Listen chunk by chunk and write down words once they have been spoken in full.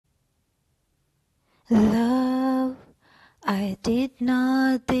Love I did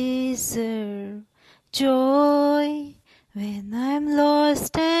not deserve, joy when I'm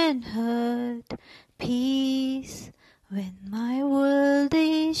lost and hurt, peace when my world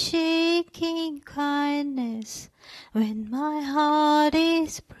is shaking, kindness when my heart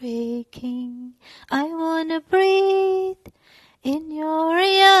is breaking. I wanna breathe in your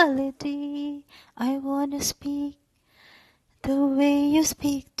reality. I wanna speak the way you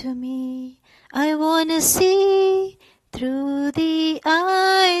speak to me. I wanna see through the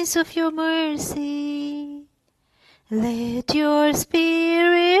eyes of your mercy. Let your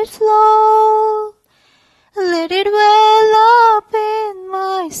spirit flow. Let it well up in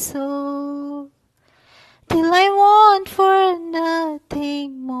my soul, till I want for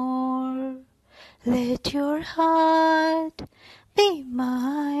nothing more. Let your heart be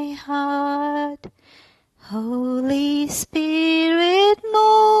my heart. Holy Spirit,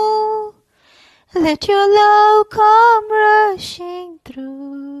 move. Let your love come rushing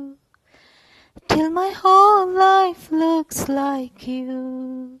through, till my whole life looks like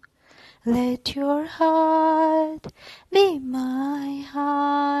you. Let your heart be my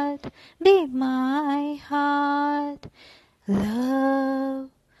heart, be my heart. Love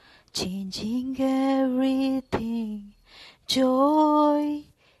changing everything. Joy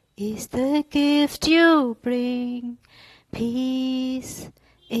is the gift you bring. Peace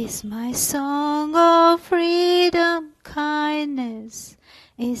is my song of freedom. Kindness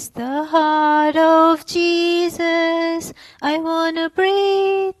is the heart of Jesus. I wanna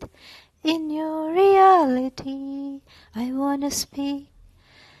breathe in your reality. I wanna speak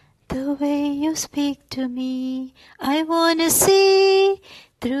the way you speak to me. I wanna see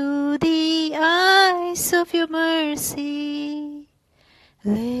through the eyes of your mercy.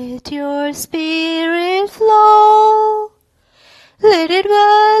 Let your spirit flow. Let it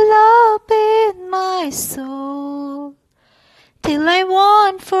well up in my soul, till I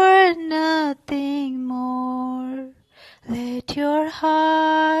want for nothing more. Let your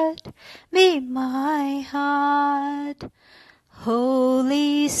heart be my heart.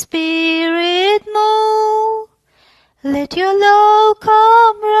 Holy Spirit, move. Let your love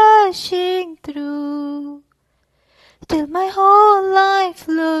come rushing through, till my whole life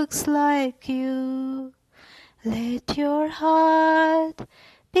looks like you. Let your heart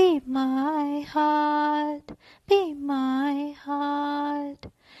be my heart, be my heart.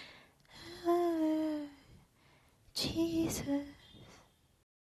 Jesus.